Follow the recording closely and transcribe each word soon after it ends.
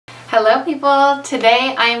Hello people!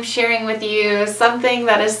 Today I am sharing with you something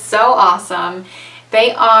that is so awesome.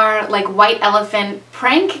 They are like white elephant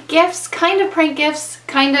prank gifts, kind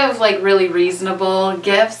of like really reasonable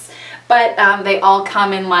gifts, but they all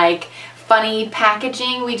come in like funny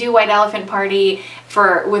packaging. We do white elephant party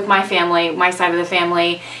with my family, my side of the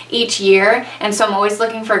family, each year, and so I'm always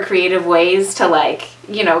looking for creative ways to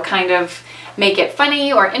kind of make it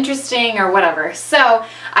funny or interesting or whatever. So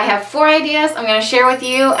I have 4 ideas I'm going to share with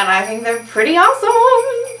you, and I think they're pretty awesome.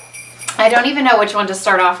 I don't even know which one to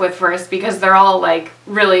start off with first because they're all like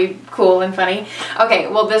really cool and funny. Okay,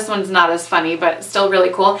 well this one's not as funny, but still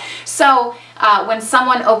really cool. So when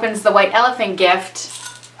someone opens the white elephant gift,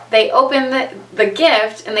 they open the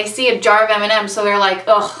gift and they see a jar of M&Ms, so they're like,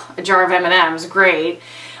 ugh, a jar of M&Ms, great.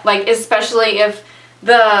 Like, especially if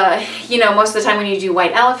most of the time when you do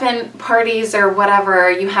white elephant parties or whatever,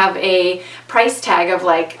 you have a price tag of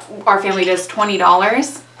like, our family does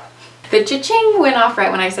 $20. The cha-ching went off right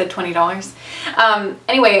when I said $20.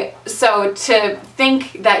 Anyway, so to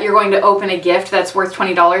think that you're going to open a gift that's worth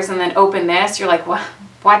 $20 and then open this, you're like,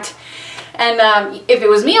 what? And if it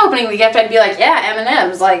was me opening the gift, I'd be like, yeah,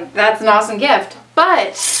 M&Ms, like, that's an awesome gift. But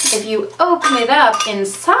if you open it up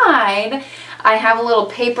inside, I have a little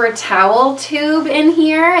paper towel tube in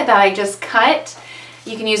here that I just cut.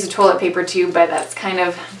 You can use a toilet paper tube, but that's kind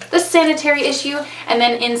of the sanitary issue. And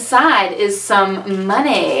then inside is some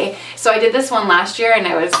money. So I did this one last year, and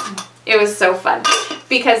it was so fun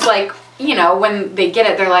because, like, when they get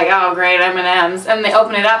it, they're like, oh great, M&Ms, and they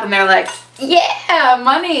open it up and they're like, yeah,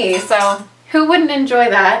 money. So who wouldn't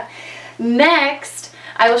enjoy that? Next,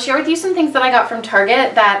 I will share with you some things that I got from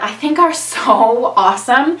Target that I think are so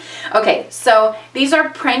awesome. Okay, so these are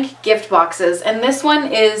prank gift boxes, and this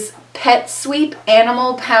one is Pet Sweep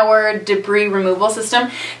Animal Powered Debris Removal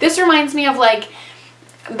System. This reminds me of like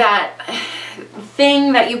that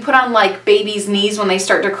thing that you put on like babies' knees when they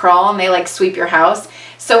start to crawl and they like sweep your house.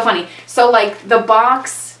 So funny. So like the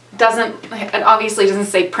box it obviously doesn't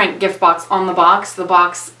say prank gift box on the box. The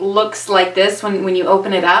box looks like this when you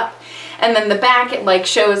open it up. And then the back, it like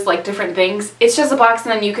shows like different things. It's just a box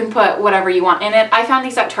and then you can put whatever you want in it. I found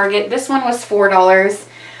these at Target. This one was $4.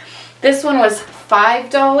 This one was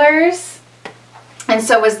 $5. And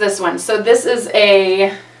so was this one. So this is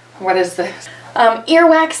what is this?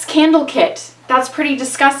 Earwax candle kit. That's pretty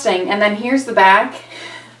disgusting. And then here's the back.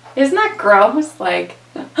 Isn't that gross? Like,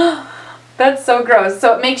 that's so gross.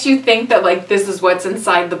 So it makes you think that like this is what's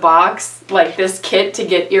inside the box, like this kit to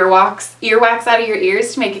get earwax out of your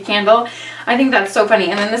ears to make a candle. I think that's so funny.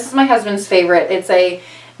 And then this is my husband's favorite. It's a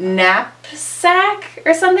knapsack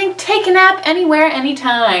or something. Take a nap anywhere,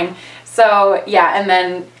 anytime. So yeah, and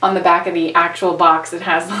then on the back of the actual box it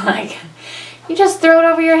has like, you just throw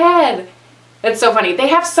it over your head. It's so funny. They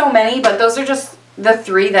have so many, but those are just the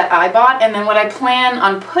 3 that I bought. And then what I plan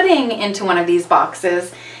on putting into one of these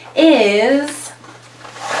boxes is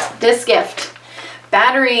this gift.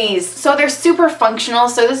 Batteries. So they're super functional.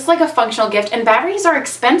 So this is like a functional gift, and batteries are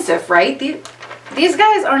expensive, right? These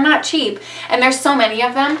guys are not cheap, and there's so many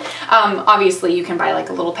of them. Obviously you can buy like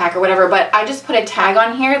a little pack or whatever, but I just put a tag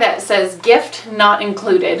on here that says gift not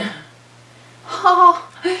included. Oh,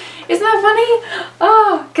 isn't that funny?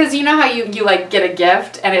 Oh, because you know how you like get a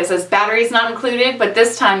gift and it says batteries not included, but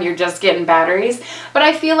this time you're just getting batteries. But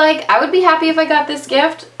I feel like I would be happy if I got this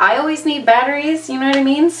gift. I always need batteries, you know what I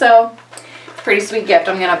mean? So, pretty sweet gift.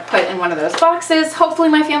 I'm going to put in one of those boxes. Hopefully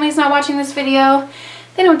my family's not watching this video.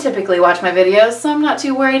 They don't typically watch my videos, so I'm not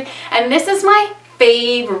too worried. And this is my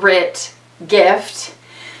favorite gift.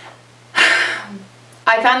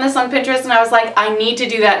 I found this on Pinterest and I was like, I need to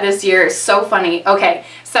do that this year. It's so funny. Okay,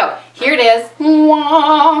 so here it is.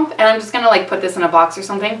 And I'm just gonna like put this in a box or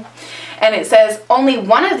something. And it says, only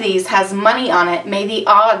one of these has money on it. May the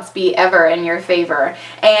odds be ever in your favor.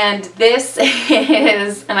 And this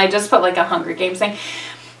is, and I just put like a Hunger Games thing.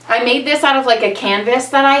 I made this out of like a canvas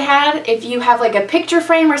that I had. If you have like a picture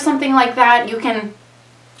frame or something like that, you can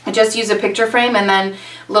just use a picture frame and then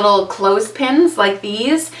little clothespins like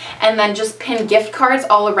these, and then just pin gift cards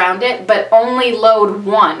all around it, but only load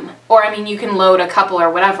one. Or I mean, you can load a couple or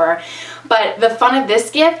whatever. But the fun of this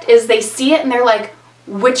gift is they see it and they're like,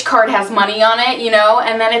 which card has money on it,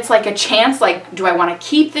 and then it's like a chance, like, do I want to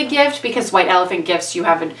keep the gift? Because white elephant gifts, you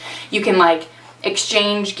can like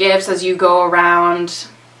exchange gifts as you go around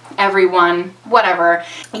everyone, whatever.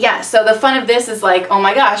 Yeah, so the fun of this is like, oh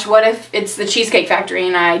my gosh, what if it's the Cheesecake Factory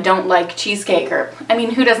and I don't like cheesecake? Or, I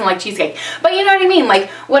mean, who doesn't like cheesecake? But you know what I mean? Like,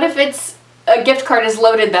 what if it's a gift card is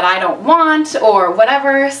loaded that I don't want or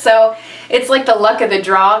whatever. So it's like the luck of the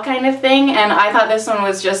draw kind of thing, and I thought this one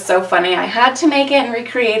was just so funny. I had to make it and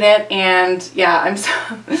recreate it, and yeah, I'm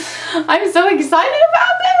so excited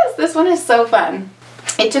about this. This one is so fun.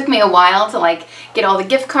 It took me a while to like get all the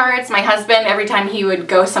gift cards. My husband, every time he would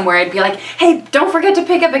go somewhere, I'd be like, hey, don't forget to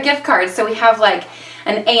pick up a gift card. So we have like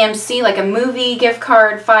an AMC, like a movie gift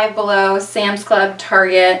card, Five Below, Sam's Club,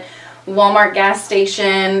 Target, Walmart gas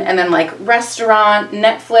station, and then like restaurant,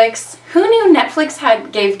 Netflix. Who knew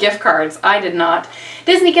Netflix gave gift cards? I did not.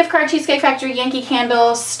 Disney gift card, Cheesecake Factory, Yankee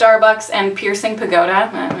Candle, Starbucks, and Piercing Pagoda.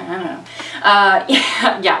 I don't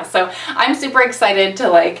know. Yeah, so I'm super excited to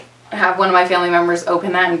like have one of my family members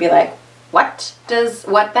open that and be like, what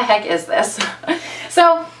the heck is this?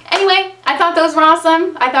 So anyway, I thought those were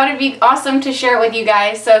awesome. I thought it'd be awesome to share it with you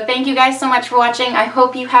guys. So thank you guys so much for watching. I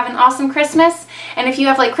hope you have an awesome Christmas. And if you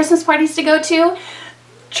have like Christmas parties to go to,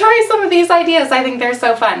 try some of these ideas. I think they're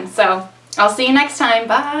so fun. So I'll see you next time.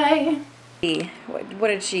 Bye. What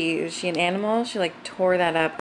did she use? Is she an animal? She like tore that up.